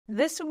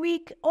This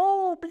week,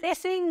 oh,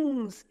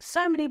 blessings,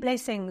 so many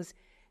blessings.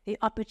 The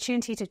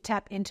opportunity to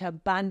tap into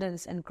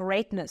abundance and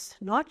greatness,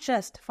 not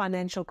just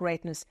financial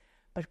greatness,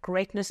 but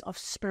greatness of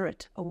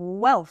spirit,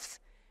 wealth,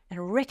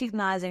 and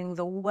recognizing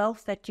the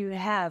wealth that you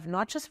have,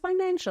 not just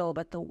financial,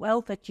 but the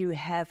wealth that you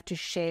have to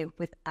share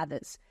with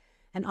others.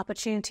 An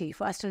opportunity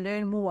for us to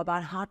learn more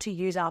about how to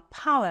use our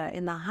power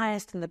in the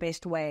highest and the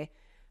best way,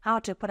 how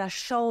to put our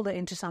shoulder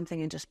into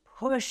something and just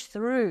push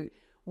through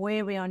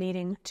where we are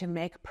needing to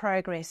make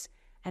progress,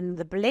 and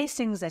the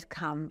blessings that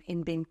come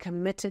in being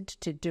committed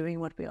to doing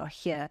what we are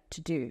here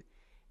to do.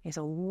 It's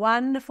a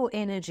wonderful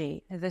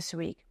energy this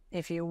week.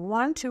 If you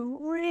want to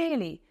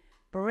really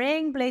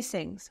bring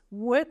blessings,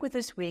 work with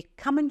this week,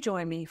 come and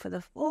join me for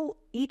the full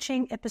I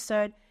Ching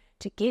episode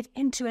to get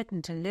into it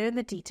and to learn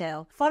the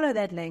detail. Follow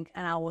that link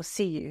and I will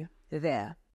see you there.